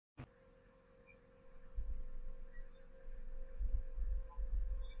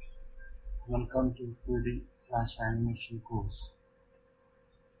Welcome to 2D Flash Animation course.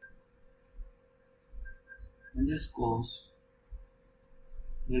 In this course,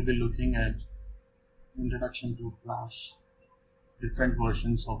 we'll be looking at Introduction to Flash, different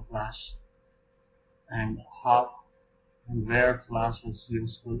versions of Flash, and how and where Flash is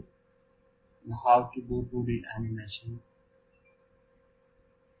useful, and how to do 2D animation.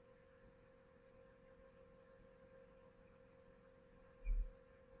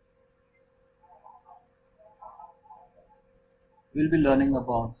 We'll be learning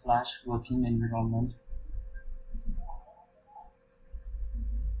about Flash working environment,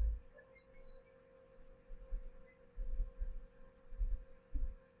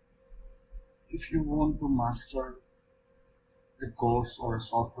 if you want to master a course or a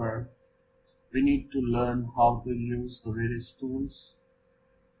software, we need to learn how to use the various tools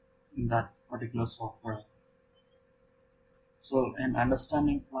in that particular software. So in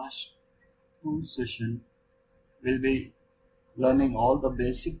understanding Flash tool session, we'll be learning all the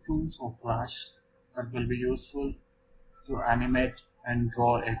basic tools of Flash that will be useful to animate and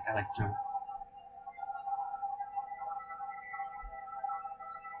draw a character.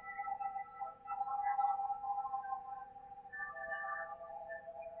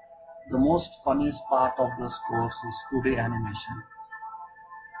 The most funniest part of this course is 2D animation.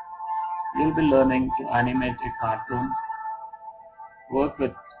 You'll be learning to animate a cartoon, work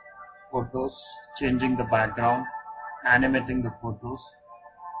with photos, changing the background, animating the photos.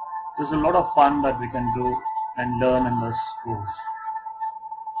 There's a lot of fun that we can do and learn in this course.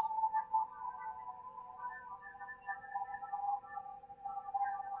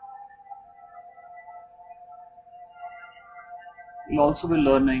 We'll also be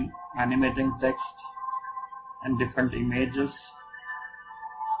learning animating text and different images,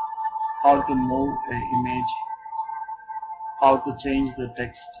 how to move an image, how to change the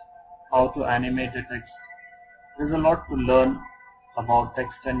text, how to animate a text. There's a lot to learn about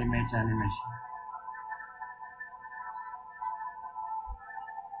text and image animation.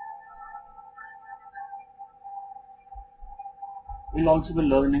 We'll also be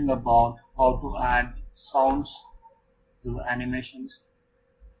learning about how to add sounds to the animations,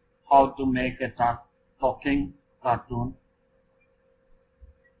 how to make a talking cartoon,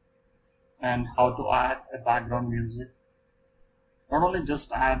 and how to add a background music. Not only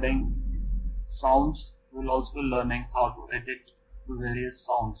just adding sounds, we'll also be learning how to edit the various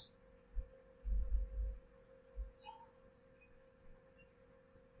sounds.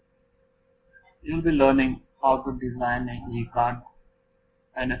 You'll be learning how to design an e-card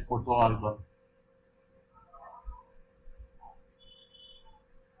and a photo album.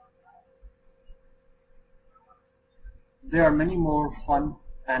 There are many more fun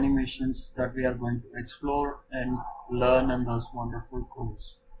animations that we are going to explore and learn in this wonderful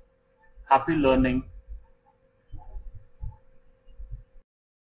course. Happy learning.